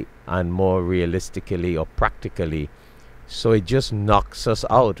quickly and more realistically or practically. So it just knocks us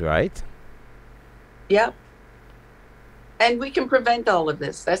out, right? Yeah. And we can prevent all of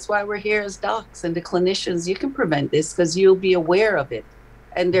this. That's why we're here as docs and the clinicians. You can prevent this because you'll be aware of it.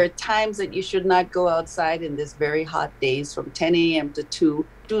 And there are times that you should not go outside in this very hot days from 10 a.m. to 2.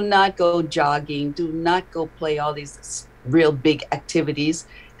 Do not go jogging. Do not go play all these real big activities,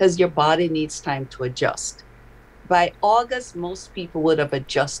 because your body needs time to adjust. By August, most people would have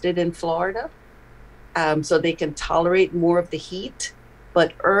adjusted in Florida, so they can tolerate more of the heat.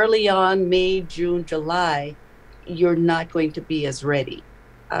 But early on, May, June, July, you're not going to be as ready.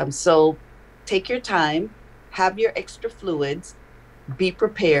 So take your time, have your extra fluids, be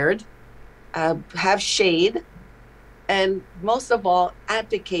prepared, have shade, and most of all,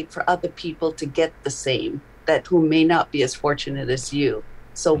 advocate for other people to get the same, that who may not be as fortunate as you.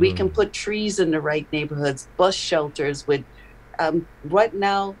 So we can put trees in the right neighborhoods, bus shelters with, right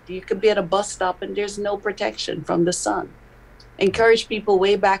now, you could be at a bus stop and there's no protection from the sun. Encourage people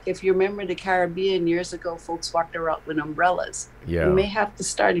way back, if you remember the Caribbean years ago, folks walked around with umbrellas. Yeah. You may have to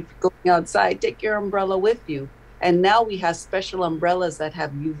start, if you're going outside, take your umbrella with you. And now we have special umbrellas that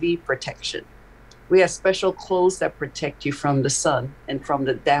have UV protection. We have special clothes that protect you from the sun and from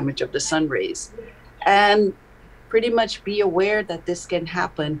the damage of the sun rays. And pretty much be aware that this can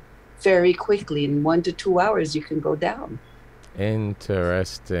happen very quickly. In 1 to 2 hours, you can go down.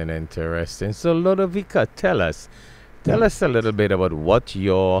 Interesting, interesting. So Lodovica, tell us a little bit about what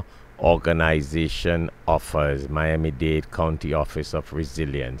your organization offers, Miami-Dade County Office of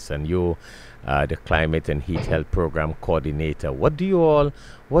Resilience, and you, the Climate and Heat Health Program Coordinator. What do you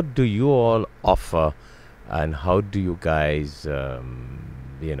all offer, and how do you guys,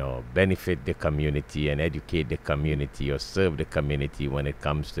 benefit the community and educate the community or serve the community when it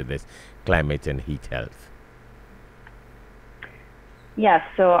comes to this climate and heat health? Yes,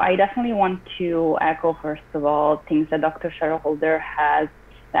 so I definitely want to echo, first of all, things that Dr. Shareholder has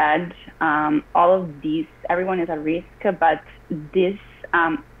said. All of these, everyone is at risk, but these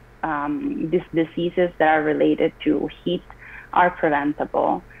diseases that are related to heat are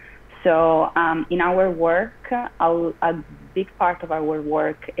preventable. So in our work, a big part of our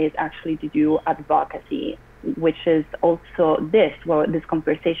work is actually to do advocacy, which is also this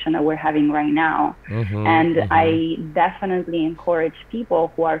conversation that we're having right now. I definitely encourage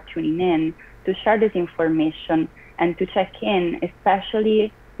people who are tuning in to share this information and to check in,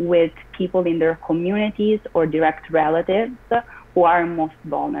 especially with people in their communities or direct relatives who are most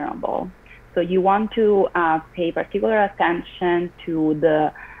vulnerable. So you want to pay particular attention to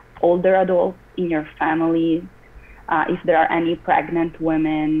the older adults in your family, if there are any pregnant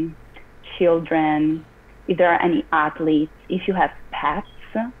women, children, if there are any athletes, if you have pets,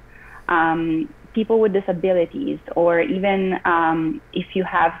 people with disabilities, or even if you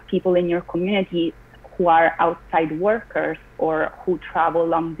have people in your community who are outside workers or who travel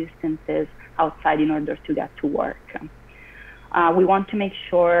long distances outside in order to get to work. We want to make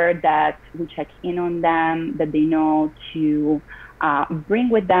sure that we check in on them, that they know to bring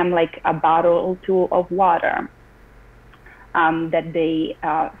with them like a bottle or two of water, that they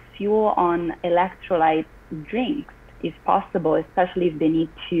fuel on electrolyte drinks if possible, especially if they need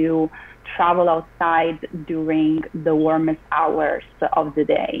to travel outside during the warmest hours of the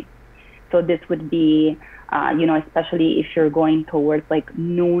day. So this would be, especially if you're going towards like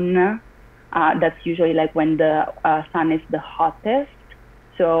noon, that's usually like when the sun is the hottest.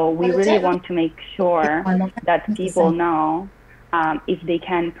 So we really want to make sure that people know if they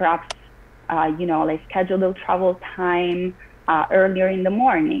can perhaps, schedule their travel time earlier in the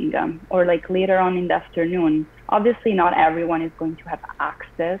morning or like later on in the afternoon. Obviously, not everyone is going to have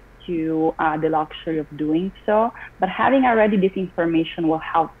access to the luxury of doing so, but having already this information will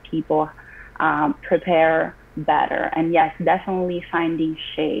help people prepare better. And yes, definitely finding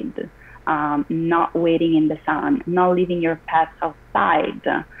shade, not waiting in the sun, not leaving your pets outside.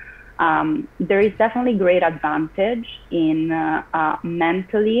 There is definitely great advantage in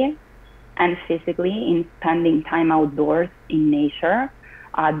mentally and physically in spending time outdoors in nature.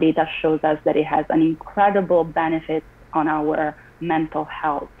 Data shows us that it has an incredible benefit on our mental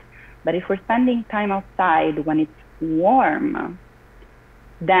health. But if we're spending time outside when it's warm,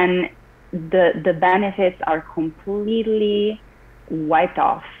 then the benefits are completely wiped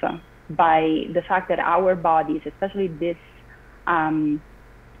off by the fact that our bodies, especially this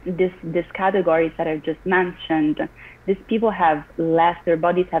categories that I've just mentioned, these people have less, their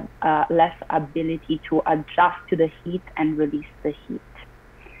bodies have less ability to adjust to the heat and release the heat.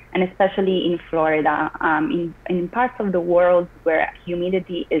 And especially in Florida, in parts of the world where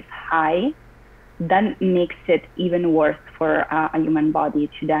humidity is high, that makes it even worse for a human body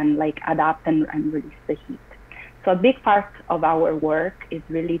to then like adapt and release the heat. So a big part of our work is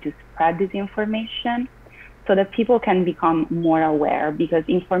really to spread this information so that people can become more aware, because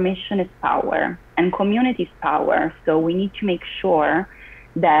information is power and community is power. So we need to make sure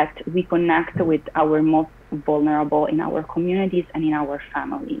that we connect with our most vulnerable in our communities and in our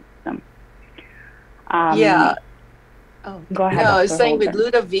families. Yeah. Oh, go ahead. No, I was saying Holden.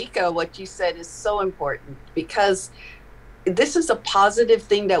 with Ludovica, what you said is so important, because this is a positive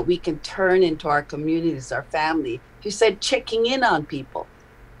thing that we can turn into our communities, our family. You said checking in on people,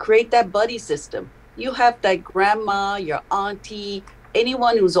 create that buddy system. You have that grandma, your auntie,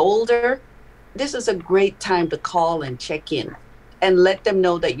 anyone who's older. This is a great time to call and check in and let them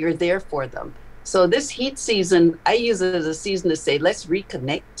know that you're there for them. So this heat season, I use it as a season to say, let's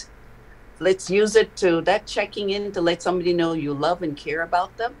reconnect. Let's use it to that checking in to let somebody know you love and care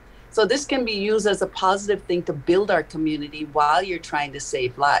about them. So this can be used as a positive thing to build our community while you're trying to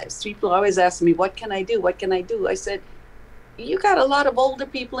save lives. People always ask me, what can I do? What can I do? I said, you got a lot of older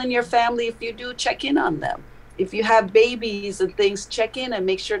people in your family. If you do, check in on them. If you have babies and things, check in and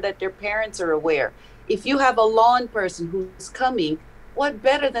make sure that their parents are aware. If you have a lawn person who's coming, what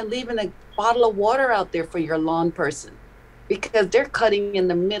better than leaving a bottle of water out there for your lawn person? Because they're cutting in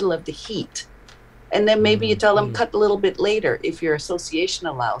the middle of the heat. And then maybe you tell them cut a little bit later if your association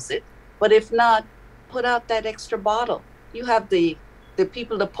allows it. But if not, put out that extra bottle. You have the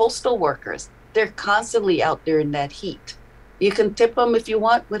people, the postal workers, they're constantly out there in that heat. You can tip them if you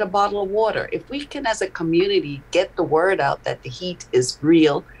want with a bottle of water. If we can, as a community, get the word out that the heat is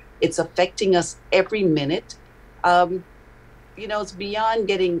real, it's affecting us every minute. It's beyond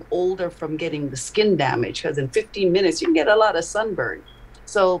getting older from getting the skin damage, because in 15 minutes, you can get a lot of sunburn.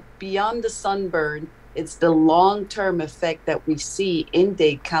 So beyond the sunburn, it's the long-term effect that we see in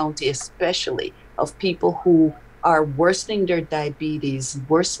Dade County, especially of people who are worsening their diabetes,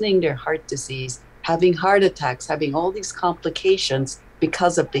 worsening their heart disease, having heart attacks, having all these complications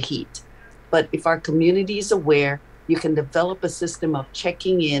because of the heat. But if our community is aware, you can develop a system of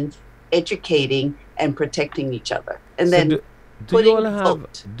checking in, educating, and protecting each other. And So then do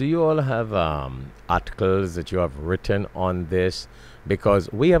you all vote. have articles that you have written on this?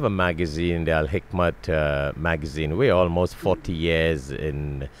 Because we have a magazine, the Alhikmat magazine. We're almost 40 years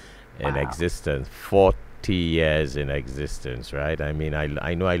in Wow. existence. 40 years in existence, right? I mean,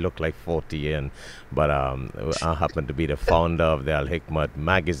 I know I look like 40, but I happen to be the founder of the Alhikmat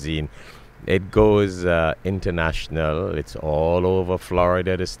magazine. It goes international. It's all over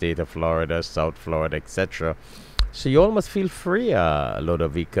Florida, the state of Florida, South Florida, etc. So you almost feel free,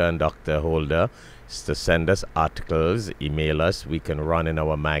 Lodovica and Dr. Holder, to send us articles, email us. We can run in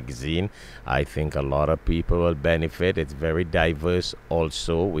our magazine. I think a lot of people will benefit. It's very diverse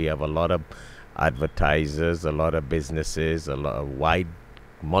also. We have a lot of advertisers, a lot of businesses, a lot of wide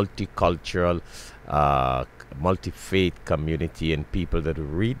multicultural, multi-faith community and people that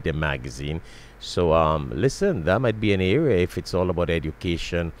read the magazine. So listen, that might be an area, if it's all about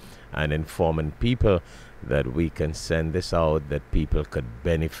education and informing people, that we can send this out, that people could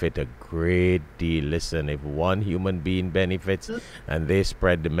benefit a great deal. Listen, if one human being benefits and they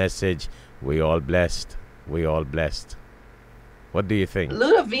spread the message, we all blessed. We all blessed. What do you think?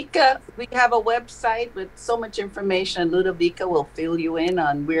 Ludovica, we have a website with so much information. Ludovica will fill you in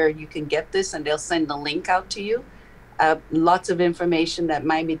on where you can get this, and they'll send the link out to you. Lots of information that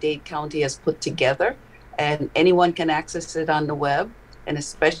Miami-Dade County has put together, and anyone can access it on the web, and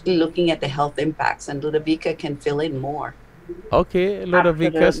especially looking at the health impacts. And Ludovica can fill in more. Okay,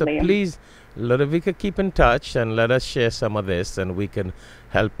 Ludovica, so Absolutely. please, Ludovica, keep in touch and let us share some of this, and we can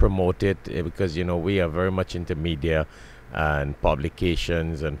help promote it, because, we are very much into media and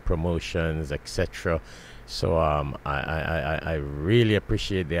publications and promotions, etc. So I really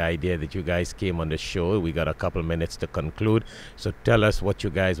appreciate the idea that you guys came on the show. We got a couple minutes to conclude. So tell us what you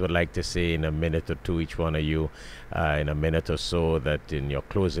guys would like to say in a minute or two, each one of you, in a minute or so, that in your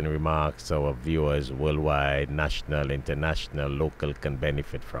closing remarks our viewers worldwide, national, international, local can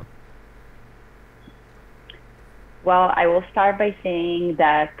benefit from. Well, I will start by saying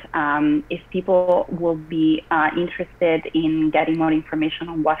that if people will be interested in getting more information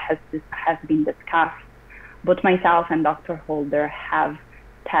on what has been discussed, both myself and Dr. Holder have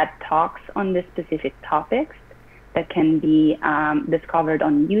TED Talks on this specific topics that can be discovered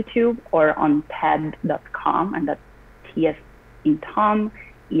on YouTube or on TED.com, and that's T as in Tom,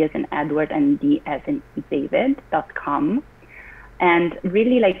 E as in Edward, and D as in David.com. And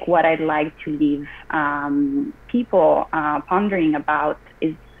really, like, what I'd like to leave people pondering about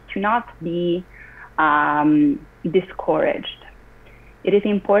is to not be discouraged. It is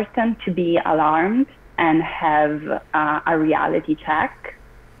important to be alarmed and have a reality check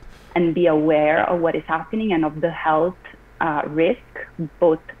and be aware of what is happening and of the health risk,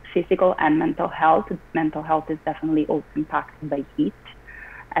 both physical and mental health. Mental health is definitely also impacted by heat,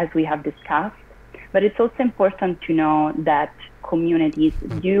 as we have discussed. But it's also important to know that communities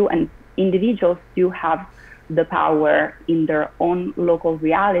do and individuals do have the power in their own local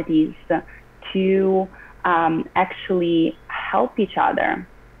realities to actually help each other.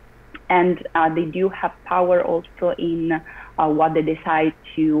 And they do have power also in what they decide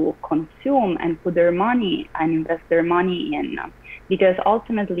to consume and put their money and invest their money in. Because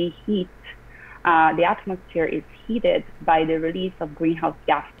ultimately heat, the atmosphere is heated by the release of greenhouse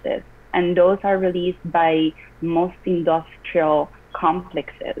gases. And those are released by most industrial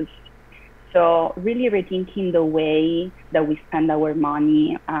complexes. So really rethinking the way that we spend our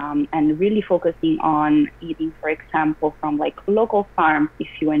money and really focusing on eating, for example, from like local farms if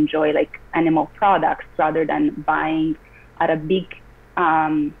you enjoy like animal products rather than buying at a big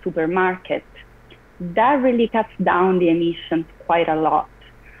supermarket. That really cuts down the emissions quite a lot.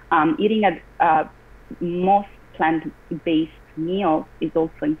 Eating at most plant-based meals is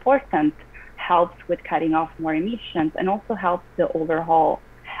also important, helps with cutting off more emissions, and also helps the overall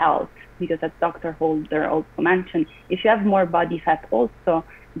health, because as Dr. Holder also mentioned, if you have more body fat also,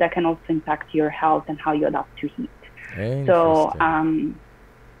 that can also impact your health and how you adapt to heat. So, and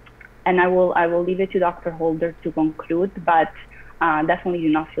I will leave it to Dr. Holder to conclude, but definitely do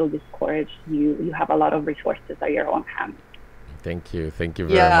not feel discouraged. You have a lot of resources at your own hand. Thank you. Thank you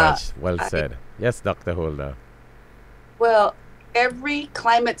very Yeah. much. Well said. Yes, Dr. Holder. Well, every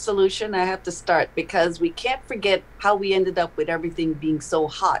climate solution, I have to start because we can't forget how we ended up with everything being so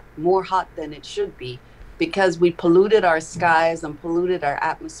hot, more hot than it should be, because we polluted our skies and polluted our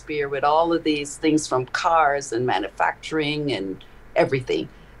atmosphere with all of these things from cars and manufacturing and everything.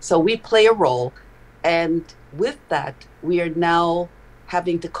 So we play a role. And with that, we are now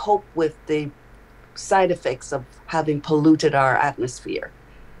having to cope with the side effects of having polluted our atmosphere.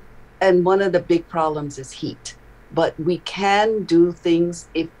 And one of the big problems is heat. But we can do things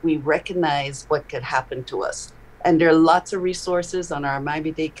if we recognize what could happen to us. And there are lots of resources on our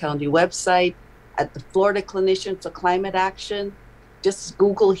Miami-Dade County website, at the Florida Clinician for Climate Action. Just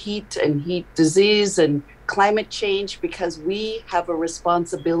Google heat and heat disease and climate change, because we have a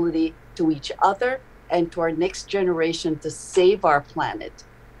responsibility to each other and to our next generation to save our planet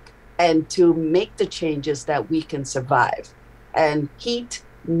and to make the changes that we can survive. And heat,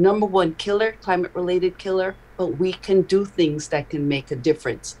 number one killer, climate-related killer, but we can do things that can make a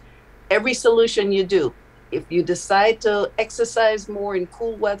difference. Every solution you do, if you decide to exercise more in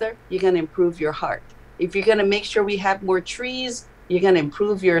cool weather, you're going to improve your heart. If you're going to make sure we have more trees, you're going to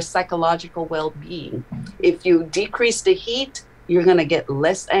improve your psychological well-being. If you decrease the heat, you're going to get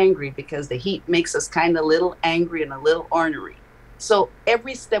less angry, because the heat makes us kind of a little angry and a little ornery. So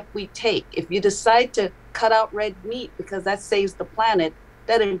every step we take, if you decide to cut out red meat because that saves the planet,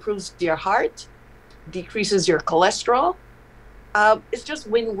 that improves your heart, decreases your cholesterol. It's just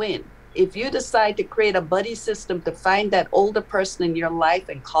win-win. If you decide to create a buddy system to find that older person in your life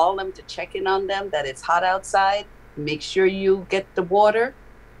and call them to check in on them, that it's hot outside, make sure you get the water,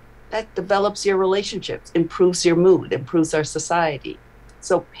 that develops your relationships, improves your mood, improves our society.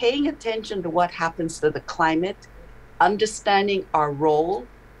 So paying attention to what happens to the climate, understanding our role,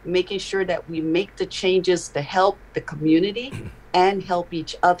 making sure that we make the changes to help the community and help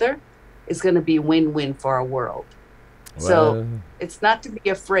each other is going to be win-win for our world. Well, so it's not to be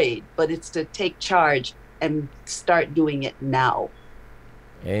afraid, but it's to take charge and start doing it now.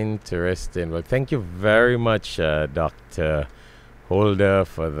 interesting. Well, thank you very much, Dr. Holder,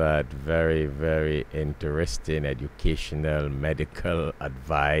 for that very, very interesting educational medical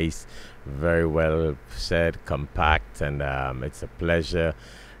advice. Very well said, compact, and it's a pleasure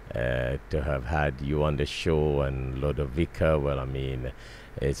to have had you on the show. And Lodovica, well, I mean,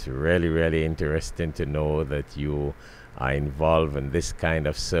 it's really, really interesting to know that you are involved in this kind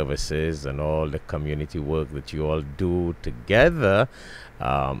of services and all the community work that you all do together.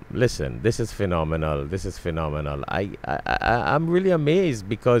 Listen, this is phenomenal. This is phenomenal. I'm really amazed,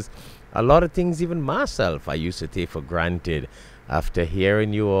 because a lot of things, even myself, I used to take for granted. After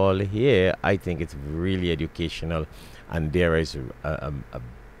hearing you all here, I think it's really educational, and there is a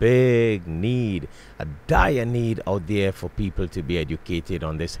big need, a dire need out there for people to be educated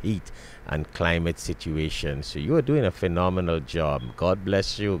on this heat and climate situation. So you are doing a phenomenal job. God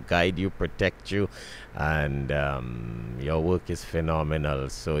bless you, guide you, protect you, and your work is phenomenal.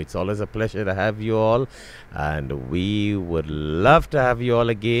 So it's always a pleasure to have you all, and we would love to have you all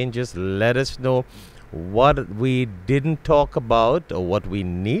again. Just let us know what we didn't talk about or what we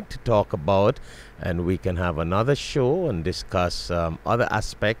need to talk about, and we can have another show and discuss other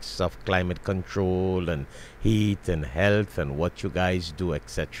aspects of climate control and heat and health and what you guys do,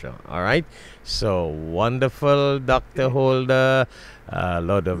 etc. All right, so wonderful, Dr. Holder,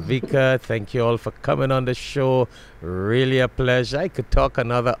 Lodovica, thank you all for coming on the show. Really a pleasure. I could talk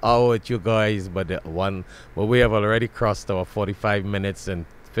another hour with you guys, but we have already crossed our 45 minutes and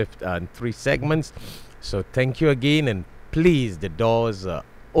 3 segments. So thank you again, and please, the doors are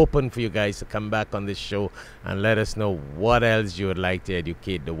open for you guys to come back on this show and let us know what else you would like to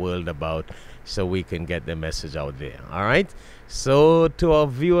educate the world about, so we can get the message out there. All right, so to our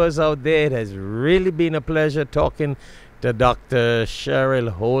viewers out there, it has really been a pleasure talking to Dr. Cheryl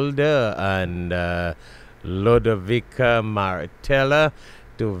Holder and Lodovica Martella,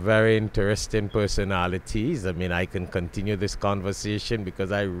 two very interesting personalities. I mean, I can continue this conversation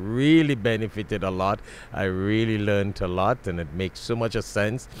because I really benefited a lot. I really learned a lot, and it makes so much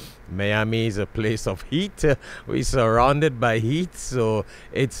sense. Miami is a place of heat. We're surrounded by heat, so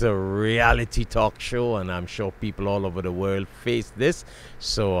it's a reality talk show, and I'm sure people all over the world face this.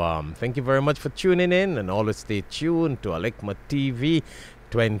 So thank you very much for tuning in, and always stay tuned to Alhikmat TV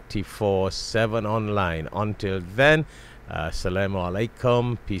 24/7 online. Until then, Assalamu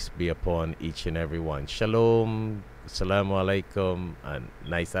alaikum, peace be upon each and every one. Shalom, assalamu alaikum, and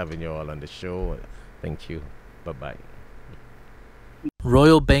nice having you all on the show. Thank you. Bye-bye.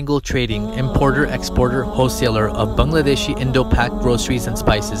 Royal Bengal Trading, importer, exporter, wholesaler of Bangladeshi Indo-Pak groceries and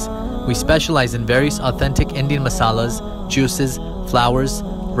spices. We specialize in various authentic Indian masalas, juices, flours,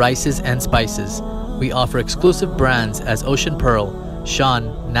 rices, and spices. We offer exclusive brands as Ocean Pearl,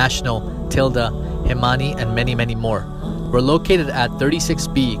 Shan, National, Tilda, Himani, and many, many more. We're located at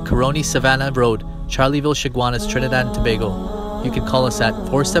 36B Coroni Savannah Road, Charlieville, Chaguanas, Trinidad and Tobago. You can call us at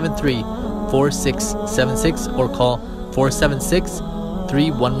 473-4676 or call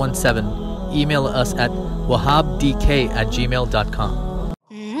 476-3117. Email us at wahabdk@gmail.com.